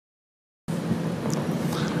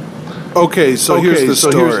Okay, so here's the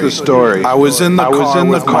story. I was in the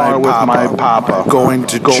car with my papa going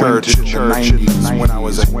to church in the 90s when I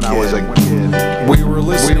was a kid. We were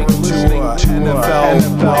listening to an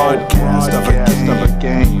NFL broadcast of a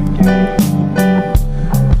game.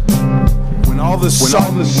 When all of a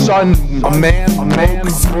sudden a man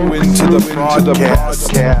flew into the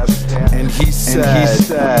broadcast and he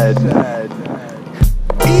said,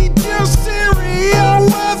 "Eat your cereal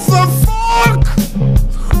with a fork.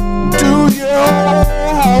 Do your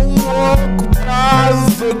homework by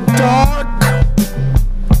the dark.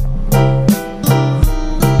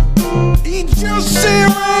 Eat your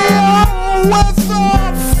cereal with a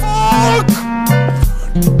fork.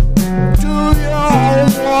 Do your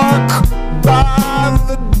homework by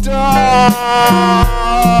the dark."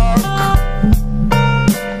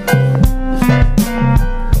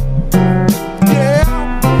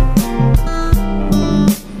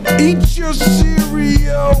 Eat your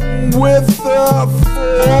cereal with a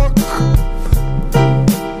fork.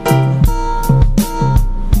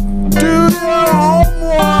 Do your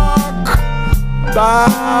homework by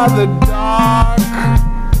the dark.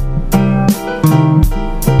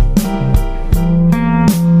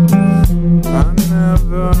 I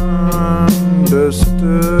never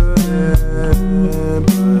understood it,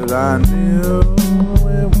 but I knew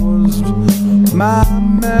it was my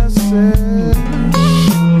message.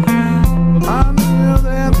 I knew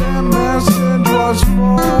that message was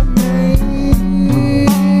for me.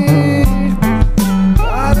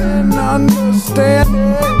 I didn't understand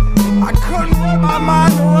it. I couldn't wrap my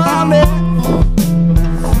mind around it.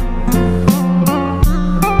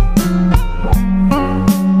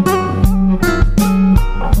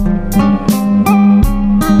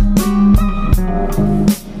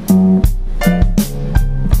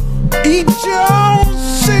 Eat your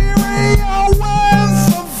cereal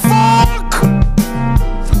with a fork.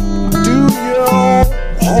 Do your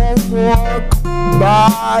homework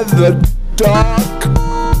by the dark.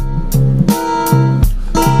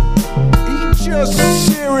 Eat your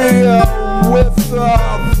cereal with a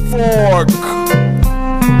fork.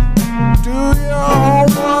 Do your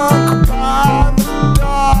homework by the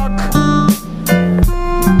dark.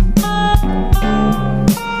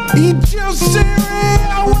 Eat your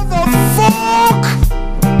cereal with a fork.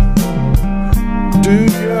 Do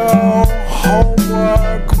your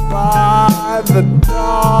homework by the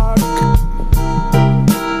dark.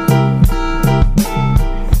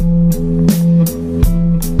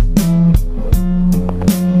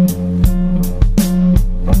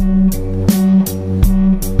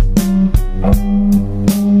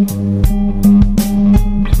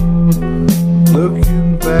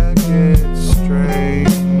 Looking back, it's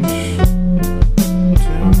strange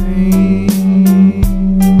to me.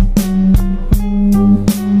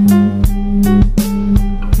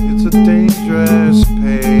 It's a dangerous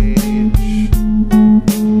page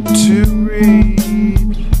to read.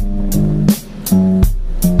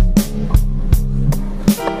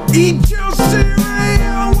 Eat your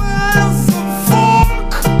cereal with a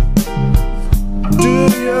fork. Do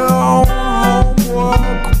your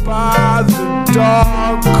homework by the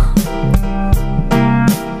dark.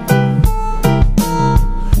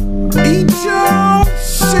 Eat your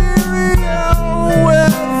cereal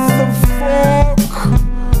with a fork.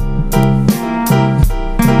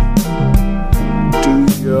 Do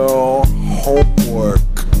your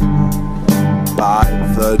homework by